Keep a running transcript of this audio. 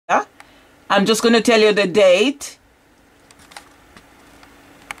I'm just going to tell you the date.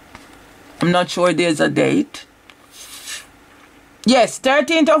 I'm not sure there's a date. Yes,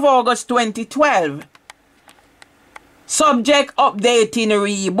 13th of August 2012. Subject updating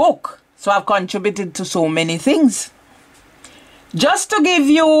re-book. So I've contributed to so many things. Just to give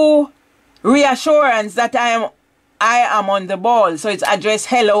you reassurance that I am on the ball. So it's addressed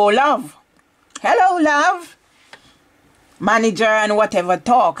hello love. Hello love. Manager and whatever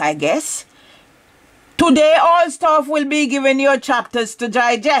talk, I guess. Today all staff will be given your chapters to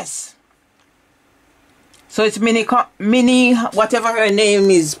digest. So it's mini, whatever her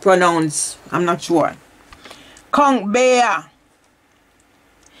name is pronounced, I'm not sure. Kong Bear.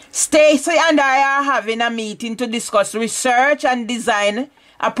 Stacy and I are having a meeting to discuss research and design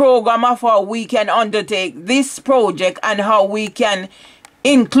a program of how we can undertake this project and how we can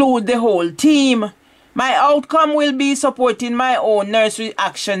include the whole team. My outcome will be supporting my own nursery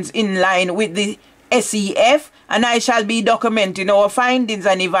actions in line with the SEF, and I shall be documenting our findings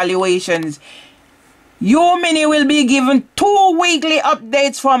and evaluations. You many will be given 2 weekly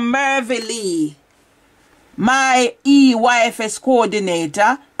updates from Mervelee, my EYFS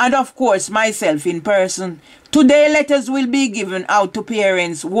coordinator, and of course myself in person. Today letters will be given out to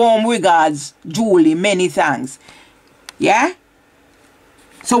parents. Warm regards, Julie. Many thanks. Yeah?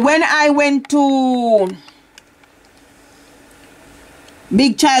 So when I went to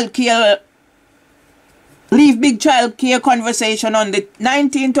Big Child Care, Leave Big Child Care conversation on the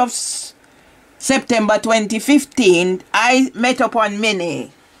 19th of September 2015, I met upon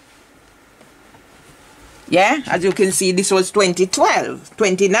Minnie. Yeah, as you can see, this was 2012,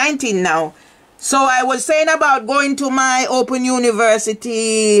 2019 now. So I was saying about going to my Open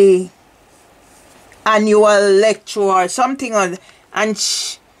University annual lecture or something, and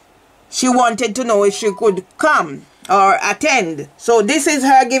she wanted to know if she could come or attend. So this is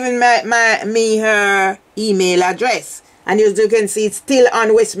her giving me her email address. And as you can see, it's still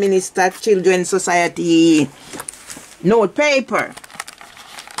on Westminster Children's Society note paper.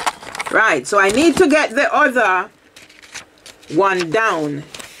 Right, so I need to get the other one down.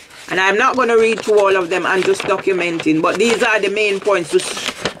 And I'm not going to read through all of them, I'm just documenting. But these are the main points to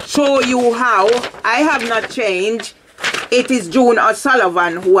show you how I have not changed. It is June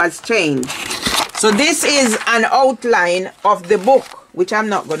O'Sullivan who has changed. So this is an outline of the book, which I'm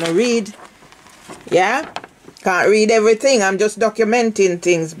not going to read. Yeah? Can't read everything. I'm just documenting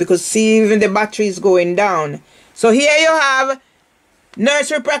things because see, even the battery is going down. So here you have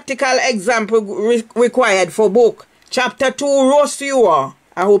nursery practical example required for book. Chapter 2, Rossua.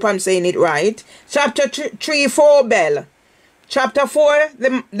 I hope I'm saying it right. Chapter 3, Bell. Chapter 4,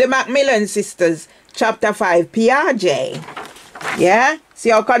 the Macmillan sisters. Chapter 5, Piaget. Yeah? See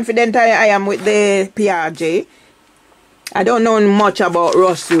how confident I am with the Piaget. I don't know much about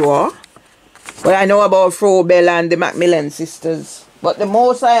Rossua. But I know about Bell and the Macmillan sisters. But the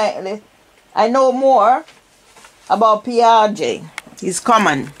most I know more about Piaget. It's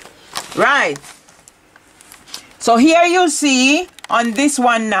common. Right. So here you see on this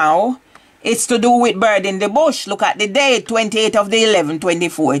one now, it's to do with bird in the bush. Look at the date, 28th of the 11th,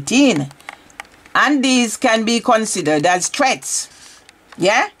 2014. And these can be considered as threats.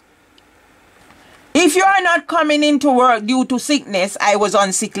 Yeah? If you are not coming into work due to sickness, I was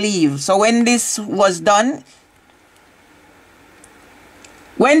on sick leave. So when this was done,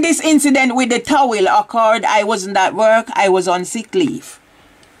 when this incident with the towel occurred, I wasn't at work, I was on sick leave.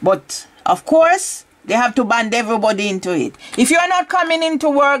 But, of course, they have to band everybody into it. If you are not coming into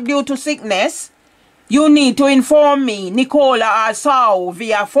work due to sickness, you need to inform me, Nicola or Sao,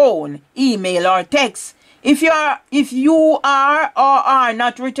 via phone, email or text. If you are or are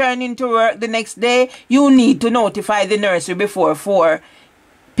not returning to work the next day, you need to notify the nursery before 4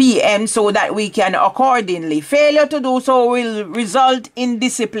 p.m. so that we can accordingly. Failure to do so will result in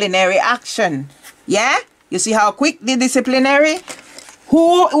disciplinary action. Yeah? You see how quick the disciplinary?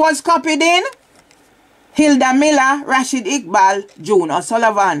 Who was copied in? Hilda Miller, Rashid Iqbal, June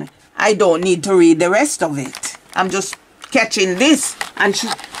O'Sullivan. I don't need to read the rest of it. I'm just catching this and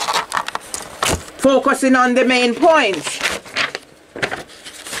focusing on the main points.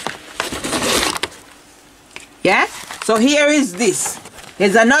 Yeah? So here is this.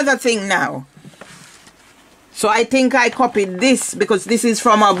 Here's another thing now. So I think I copied this because this is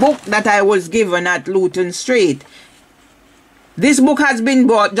from a book that I was given at Luton Street. This book has been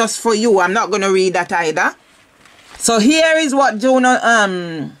bought just for you. I'm not going to read that either. So here is what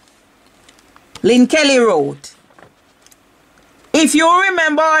Lynn Kelly wrote. If you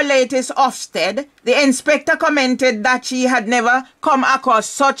remember our latest Ofsted, the inspector commented that she had never come across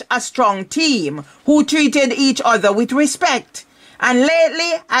such a strong team who treated each other with respect. And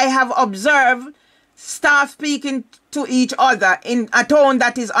lately, I have observed staff speaking to each other in a tone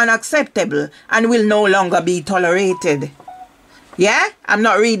that is unacceptable and will no longer be tolerated. Yeah? I'm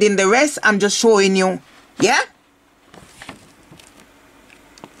not reading the rest. I'm just showing you. Yeah?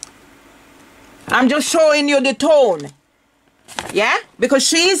 I'm just showing you the tone. Yeah? Because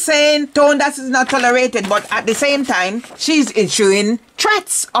she's saying tone that is not tolerated, but at the same time, she's issuing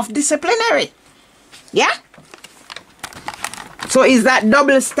threats of disciplinary. Yeah? So is that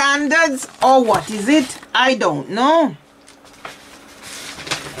double standards or what is it? I don't know.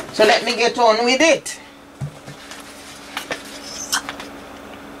 So let me get on with it.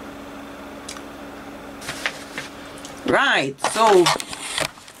 Right, so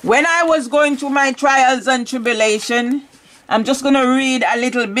when I was going through my trials and tribulation, I'm just going to read a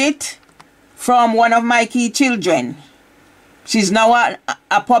little bit from one of my key children. She's now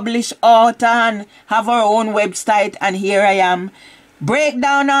a published author and have her own website, and here I am.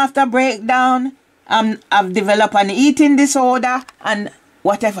 Breakdown after breakdown. I've developed an eating disorder and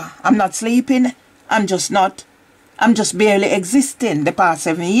whatever. I'm not sleeping. I'm just barely existing the past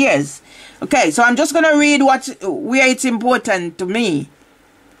 7 years. Okay, so I'm just going to read where it's important to me.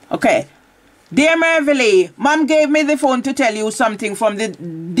 Okay. Dear Mervelee, Mom gave me the phone to tell you something from the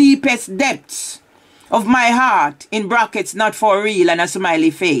deepest depths of my heart, in brackets, not for real, and a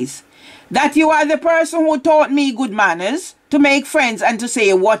smiley face. That you are the person who taught me good manners, to make friends and to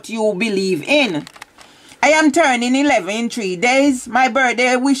say what you believe in. I am turning 11 in 3 days. My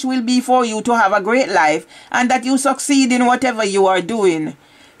birthday wish will be for you to have a great life and that you succeed in whatever you are doing.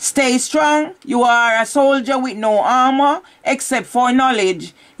 Stay strong. You are a soldier with no armor except for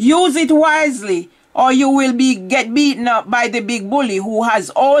knowledge. Use it wisely or you will get beaten up by the big bully who has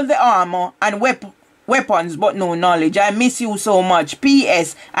all the armor and weapons but no knowledge. I miss you so much.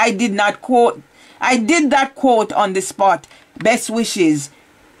 P.S. I did that quote on the spot. Best wishes,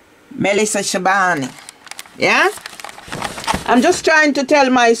 Melissa Shabani. Yeah? I'm just trying to tell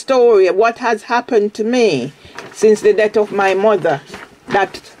my story, what has happened to me since the death of my mother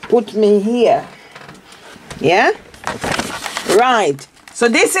that put me here. Yeah? Right. So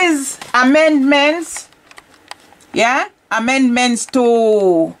this is amendments. Yeah? Amendments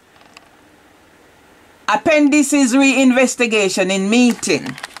to appendices reinvestigation in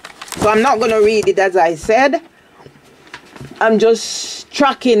meeting. So I'm not going to read it as I said. I'm just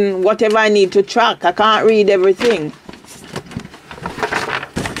tracking whatever I need to track. I can't read everything.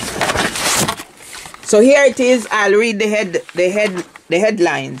 So here it is. I'll read the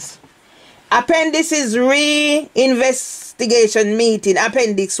headlines. Appendices re-investigation meeting.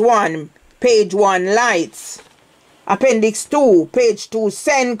 Appendix 1, page 1, lights. Appendix 2, page 2,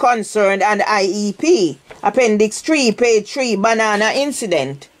 send concerned and IEP. Appendix 3, page 3, banana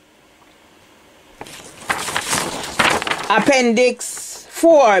incident. Appendix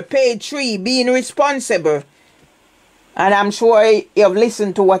 4, page 3, being responsible. And I'm sure you have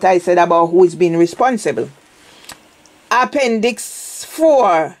listened to what I said about who is being responsible. Appendix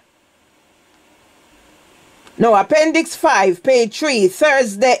 4. No, Appendix 5, page 3,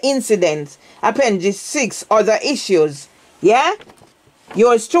 Thursday incidents. Appendix 6, other issues. Yeah?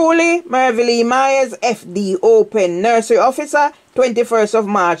 Yours truly, Mervelee Myers, FD Open, Nursery Officer, 21st of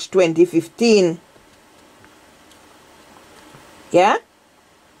March, 2015. Yeah?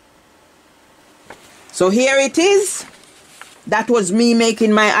 So here it is. That was me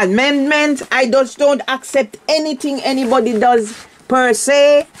making my amendment. I just don't accept anything anybody does per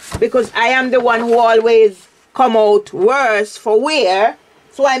se, because I am the one who always come out worse for wear.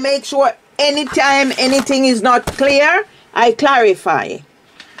 So I make sure anytime anything is not clear, I clarify.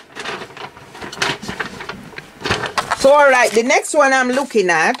 So alright, the next one I'm looking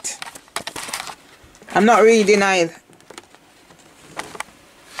at, I'm not reading either.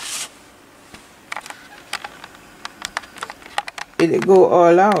 Did it go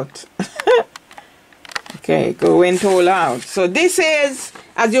all out? Okay, went all out. So this is,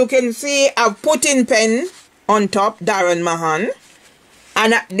 as you can see, I've put in pen on top, Darren Mahan.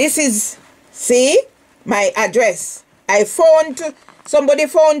 And this is, see, my address. Somebody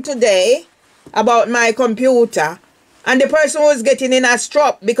phoned today about my computer. And the person was getting in a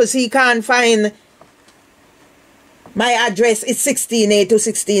strop because he can't find my address is 16A to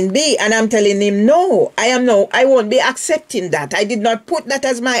 16B, and I'm telling him no, I won't be accepting that. I did not put that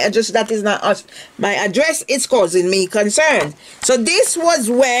as my address. That is not my address. It's causing me concern. So this was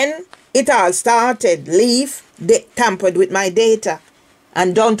when it all started. Leaf, they tampered with my data,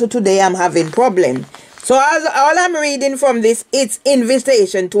 and down to today I'm having problem. So all I'm reading from this, it's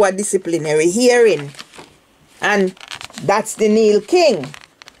invitation to a disciplinary hearing, and that's the Neil King.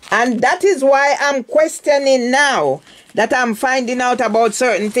 And that is why I'm questioning now. that I'm finding out about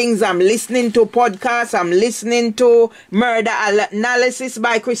certain things. I'm listening to podcasts. I'm listening to Murder Analysis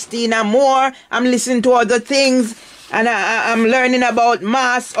by Christina Moore. I'm listening to other things. And I'm learning about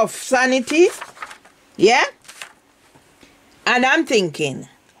Mass of Sanity. Yeah? And I'm thinking,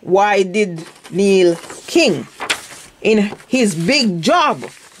 why did Neil King, in his big job,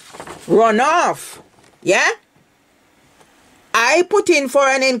 run off? Yeah? I put in for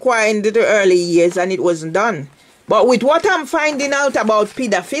an inquiry in the early years and it wasn't done. But with what I'm finding out about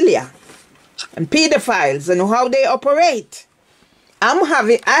pedophilia and pedophiles and how they operate, I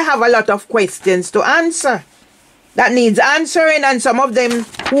have a lot of questions to answer that needs answering, and some of them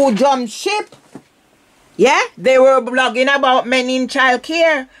who jumped ship. Yeah, they were blogging about men in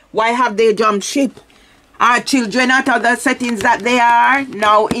childcare. Why have they jumped ship? Are children at other settings that they are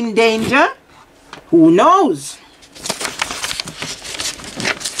now in danger? Who knows?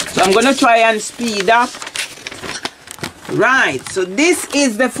 So I'm going to try and speed up. Right, so this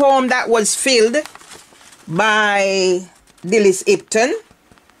is the form that was filled by Dillis Ipton.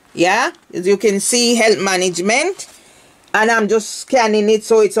 Yeah, as you can see, health management. And I'm just scanning it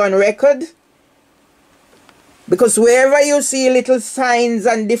so it's on record. Because wherever you see little signs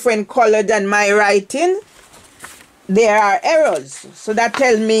and different color than my writing, there are errors. So that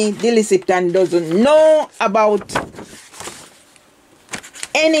tells me Dillis Ipton doesn't know about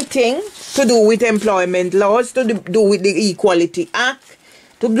anything to do with employment laws, to do with the Equality Act,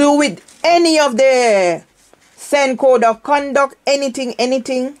 to do with any of the Sen Code of Conduct,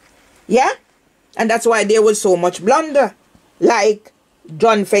 anything. Yeah? And that's why there was so much blunder. Like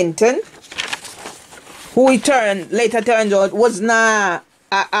John Fenton, who later turned out was not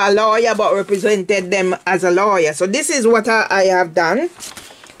a lawyer but represented them as a lawyer. So this is what I have done.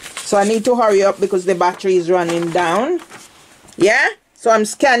 So I need to hurry up because the battery is running down. Yeah? So I'm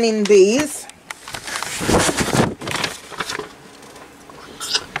scanning these.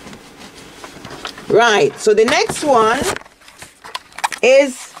 Right, so the next one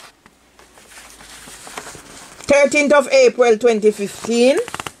is 13th of April 2015.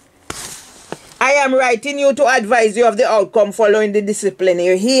 I am writing you to advise you of the outcome following the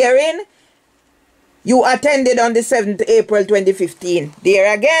disciplinary hearing you attended on the 7th April 2015.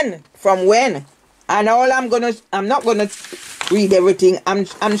 There again, from when? And all I'm not gonna read everything.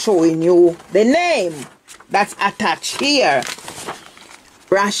 I'm showing you the name that's attached here.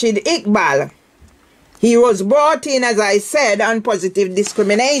 Rashid Iqbal. He was brought in, as I said, on positive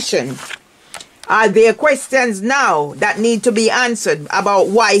discrimination. Are there questions now that need to be answered about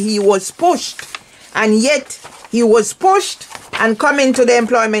why he was pushed? And yet he was pushed and coming to the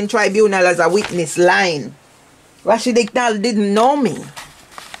employment tribunal as a witness line. Rashid Iqbal didn't know me.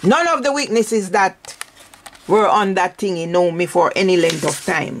 None of the witnesses that were on that thingy know me for any length of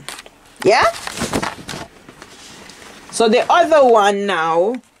time. Yeah? So the other one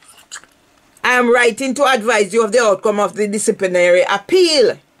now, I am writing to advise you of the outcome of the disciplinary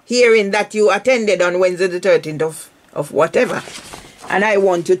appeal hearing that you attended on Wednesday the 13th of whatever. And I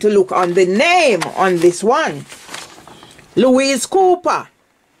want you to look on the name on this one. Louise Cooper.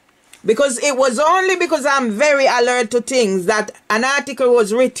 Because it was only because I'm very alert to things that an article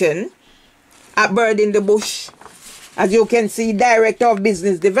was written at Bird in the Bush, as you can see, Director of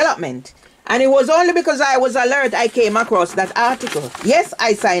Business Development. And it was only because I was alert I came across that article. Yes,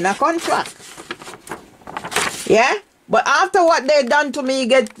 I signed a contract. Yeah? But after what they done to me,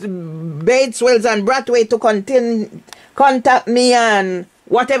 get Bates, Wells and Bradway to contact me, and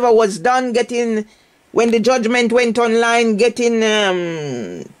whatever was done, when the judgment went online, getting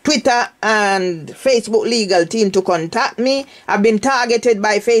Twitter and Facebook legal team to contact me. I've been targeted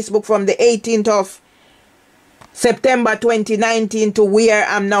by Facebook from the 18th of September 2019 to where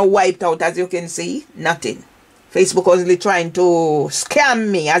I'm now wiped out. As you can see, nothing. Facebook was only trying to scam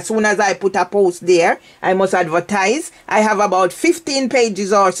me. As soon as I put a post there, I must advertise. I have about 15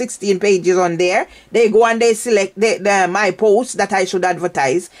 pages or 16 pages on there. They go and they select my post that I should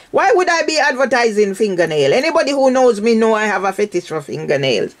advertise. Why would I be advertising fingernail? Anybody who knows me know I have a fetish for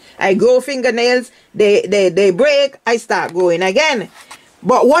fingernails. I grow fingernails, they break, I start growing again.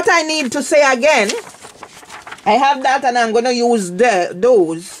 But what I need to say again, I have that and I'm going to use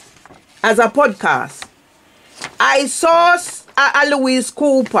those as a podcast. I saw a Louise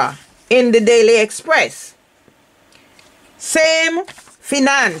Cooper in the Daily Express. Same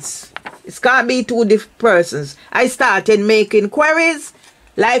finance. It can't be two different persons. I started making queries.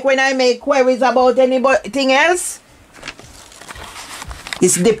 Like when I make queries about anything else,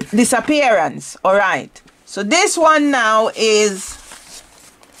 it's disappearance. Alright. So this one now is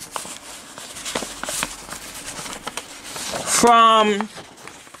from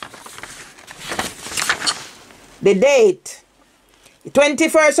The date,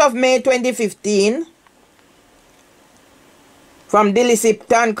 21st of May 2015. From Dilly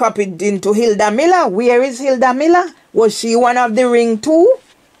Sipton, copied into Hilda Miller. Where is Hilda Miller? Was she one of the ring too?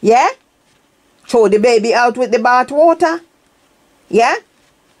 Yeah? Throw the baby out with the bath water? Yeah?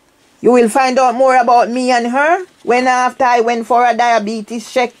 You will find out more about me and her when after I went for a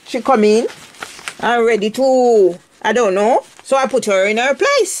diabetes check, she come in. I'm ready to, I don't know. So I put her in her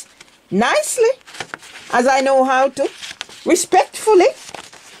place. Nicely. As I know how to. Respectfully.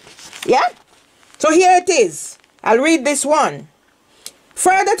 Yeah? So here it is. I'll read this one.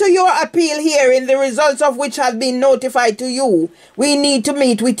 Further to your appeal hearing, the results of which have been notified to you, we need to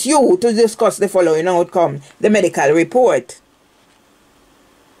meet with you to discuss the following outcome. The medical report.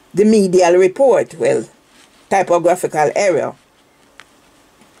 The medial report. Well, typographical error.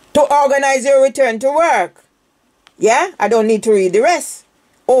 To organize your return to work. Yeah, I don't need to read the rest.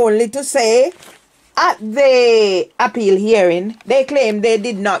 Only to say, at the appeal hearing, they claim they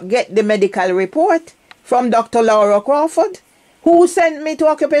did not get the medical report from Dr. Laura Crawford, who sent me to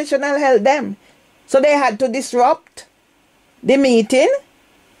occupational health them. So they had to disrupt the meeting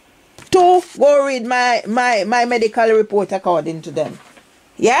to go read my medical report according to them.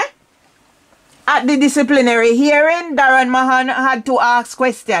 Yeah? At the disciplinary hearing, Darren Mahan had to ask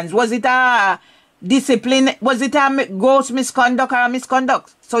questions. Was it a discipline? Was it a gross misconduct or a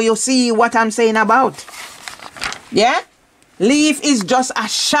misconduct? So you see what I'm saying about. Yeah? Leave is just a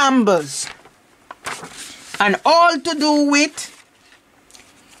shambles. And all to do with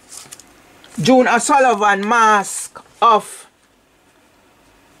June O'Sullivan mask of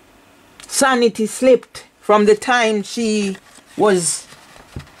sanity slipped from the time she was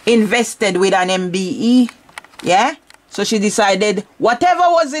invested with an MBE. Yeah? So she decided whatever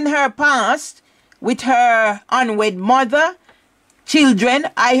was in her past with her unwed mother, children,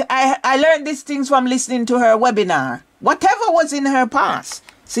 I learned these things from listening to her webinar. Whatever was in her past,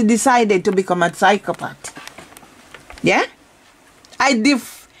 she decided to become a psychopath. Yeah?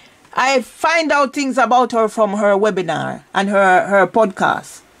 I find out things about her from her webinar and her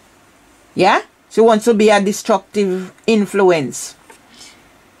podcast. Yeah? She wants to be a destructive influence.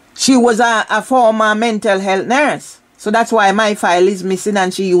 She was a former mental health nurse. So that's why my file is missing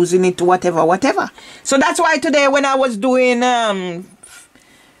and she using it to whatever. So that's why today when I was doing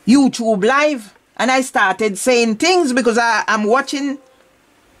YouTube live and I started saying things because I'm watching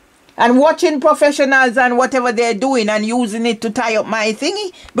professionals and whatever they're doing and using it to tie up my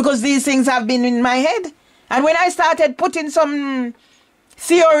thingy because these things have been in my head. And when I started putting some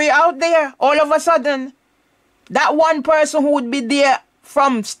theory out there, all of a sudden, that one person who would be there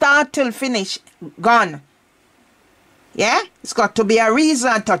from start till finish, gone. Yeah? It's got to be a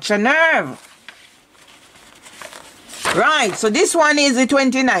reason, touch a nerve. Right, so this one is the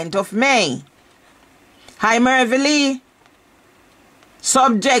 29th of May. Hi, Mervelee.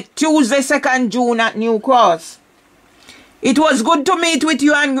 Subject, Tuesday, 2nd June at New Cross. It was good to meet with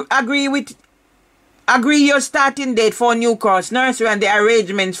you and agree your starting date for New Cross Nursery and the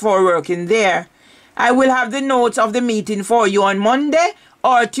arrangements for working there. I will have the notes of the meeting for you on Monday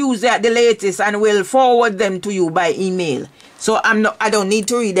or Tuesday at the latest and will forward them to you by email. So I don't need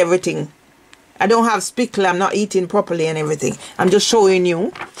to read everything. I don't have spickle, I'm not eating properly and everything. I'm just showing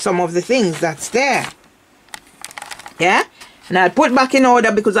you some of the things that's there. Yeah? And I'll put back in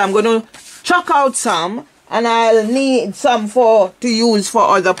order because I'm going to chuck out some and I'll need some to use for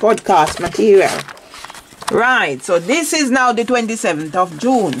other podcast material. Right, so this is now the 27th of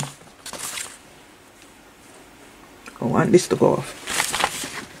June. I want this to go off.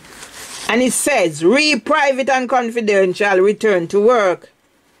 And it says, private and confidential, return to work.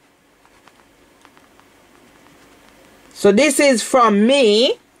 So this is from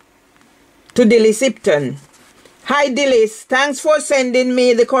me to Dilly Sipton. Hi Dillis, thanks for sending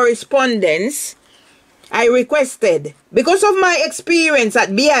me the correspondence I requested. Because of my experience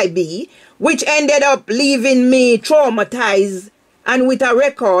at BIB, which ended up leaving me traumatized and with a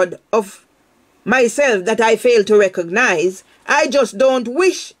record of myself that I failed to recognize, I just don't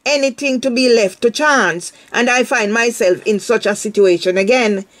wish anything to be left to chance, and I find myself in such a situation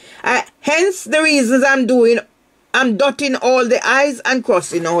again. Hence the reasons I'm dotting all the I's and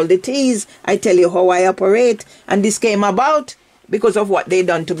crossing all the T's. I tell you how I operate, and this came about because of what they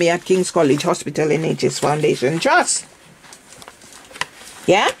done to me at King's College Hospital NHS Foundation Trust.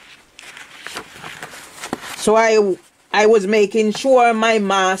 Yeah? So I was making sure my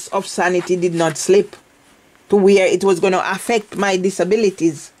mask of sanity did not slip to where it was going to affect my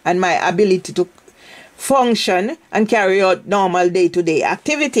disabilities and my ability to function and carry out normal day-to-day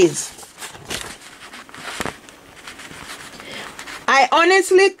activities. I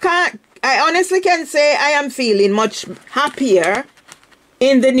honestly I honestly can say I am feeling much happier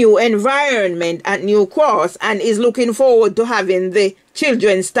in the new environment at New Cross, and is looking forward to having the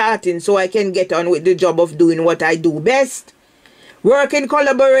children starting so I can get on with the job of doing what I do best. Working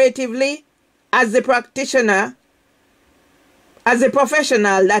collaboratively as the practitioner, as the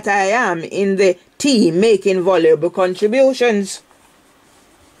professional that I am in the team, making valuable contributions.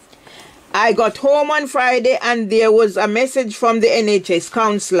 I got home on Friday and there was a message from the NHS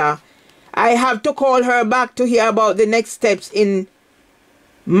counsellor. I have to call her back to hear about the next steps in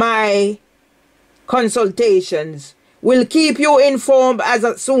my consultations. Will keep you informed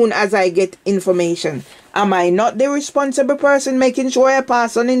as soon as I get information. Am I not the responsible person making sure I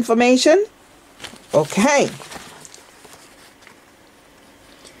pass on information? Okay.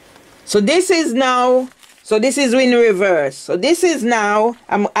 So this is now, so this is in reverse. So this is now,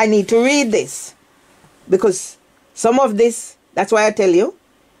 I need to read this. Because some of this, that's why I tell you,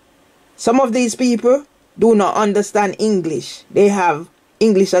 some of these people do not understand English. They have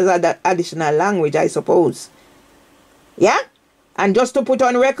English as an additional language, I suppose. Yeah? And just to put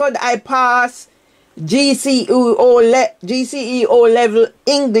on record, I pass GCEO level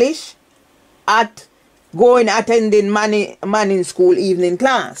English at attending Manning School evening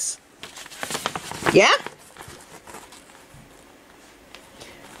class. Yeah?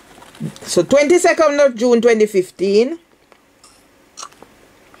 So 22nd of June 2015.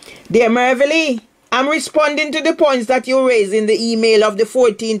 Dear Mervelee, I'm responding to the points that you raised in the email of the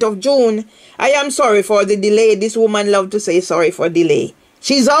 14th of June. I am sorry for the delay. This woman loves to say sorry for delay.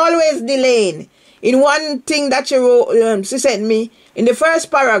 She's always delaying. In one thing that she wrote, she sent me in the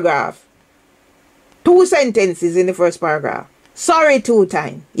first paragraph, 2 sentences in the first paragraph. Sorry 2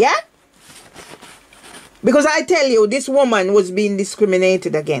 times. Yeah? Because I tell you, this woman was being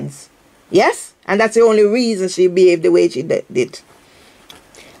discriminated against. Yes? And that's the only reason she behaved the way she did.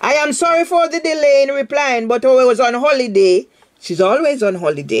 I am sorry for the delay in replying, but I was on holiday. She's always on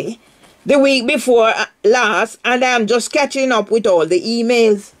holiday. The week before last, and I am just catching up with all the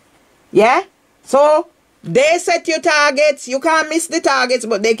emails. Yeah? So, they set your targets. You can't miss the targets,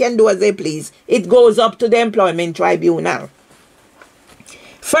 but they can do as they please. It goes up to the employment tribunal.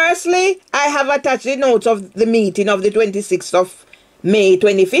 Firstly, I have attached the notes of the meeting of the 26th of May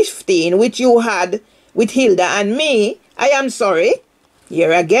 2015, which you had with Hilda and me. I am sorry.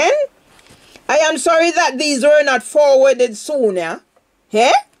 Here again. I am sorry that these were not forwarded sooner.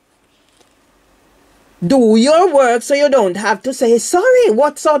 Eh? Do your work so you don't have to say sorry.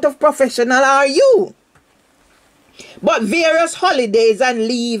 What sort of professional are you? But various holidays and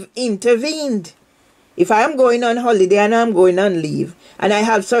leave intervened. If I am going on holiday and I'm going on leave and I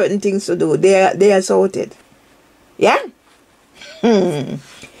have certain things to do, they are sorted. Yeah? There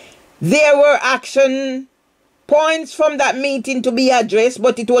were action points from that meeting to be addressed,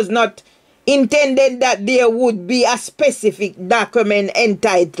 but it was not intended that there would be a specific document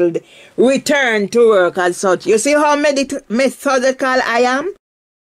entitled Return to Work as such. You see how methodical I am?